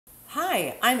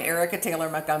Hi, I'm Erica Taylor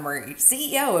Montgomery,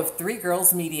 CEO of Three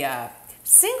Girls Media.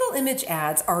 Single image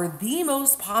ads are the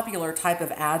most popular type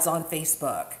of ads on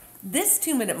Facebook. This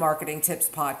 2-Minute Marketing Tips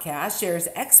podcast shares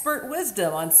expert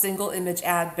wisdom on single image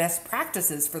ad best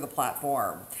practices for the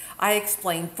platform. I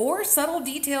explain 4 subtle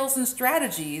details and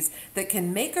strategies that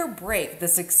can make or break the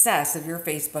success of your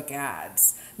Facebook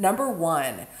ads. Number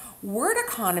 1, word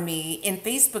economy in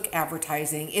Facebook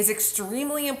advertising is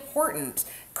extremely important.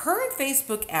 Current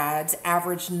Facebook ads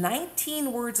average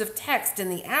 19 words of text in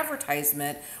the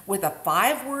advertisement with a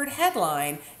 5-word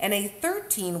headline and a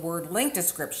 13-word link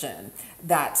description.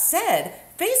 That said,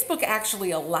 Facebook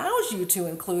actually allows you to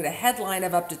include a headline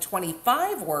of up to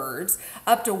 25 words,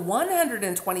 up to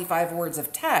 125 words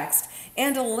of text,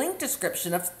 and a link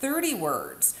description of 30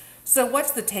 words. So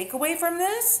what's the takeaway from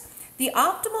this? The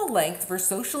optimal length for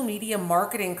social media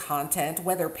marketing content,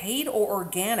 whether paid or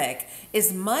organic,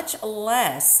 is much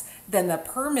less than the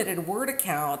permitted word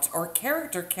count or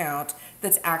character count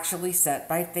that's actually set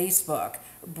by Facebook.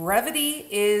 Brevity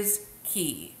is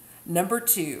key. Number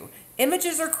 2,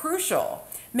 images are crucial.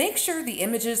 Make sure the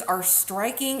images are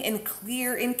striking and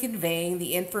clear in conveying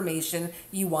the information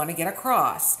you want to get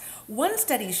across. One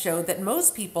study showed that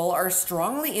most people are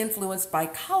strongly influenced by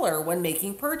color when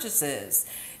making purchases.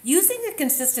 Using a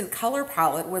consistent color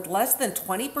palette with less than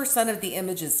 20% of the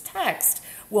image's text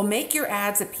will make your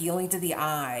ads appealing to the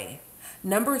eye.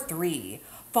 Number 3,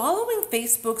 following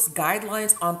Facebook's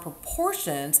guidelines on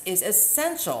proportions is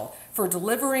essential for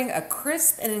delivering a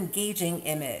crisp and engaging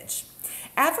image.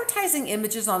 Advertising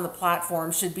images on the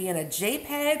platform should be in a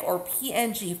JPEG or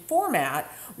PNG format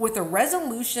with a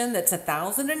resolution that's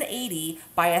 1080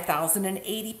 by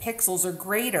 1080 pixels or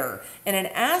greater and an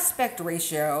aspect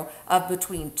ratio of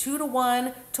between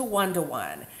 2:1 to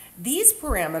 1:1. These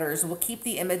parameters will keep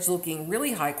the image looking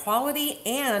really high quality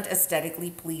and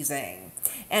aesthetically pleasing.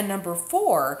 And number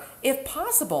 4, if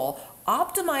possible,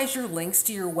 optimize your links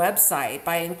to your website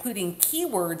by including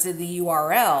keywords in the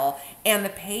URL and the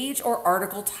page or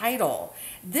article title.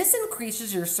 This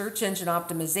increases your search engine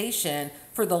optimization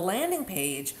for the landing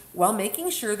page while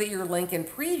making sure that your link and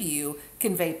preview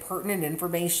convey pertinent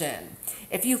information.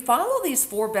 If you follow these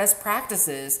 4 best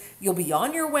practices, you'll be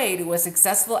on your way to a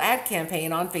successful ad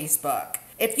campaign on Facebook.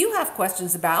 If you have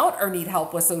questions about or need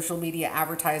help with social media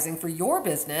advertising for your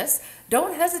business,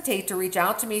 don't hesitate to reach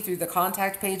out to me through the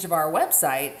contact page of our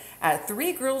website at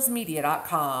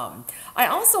threegirlsmedia.com. I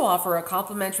also offer a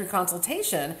complimentary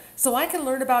consultation so I can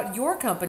learn about your company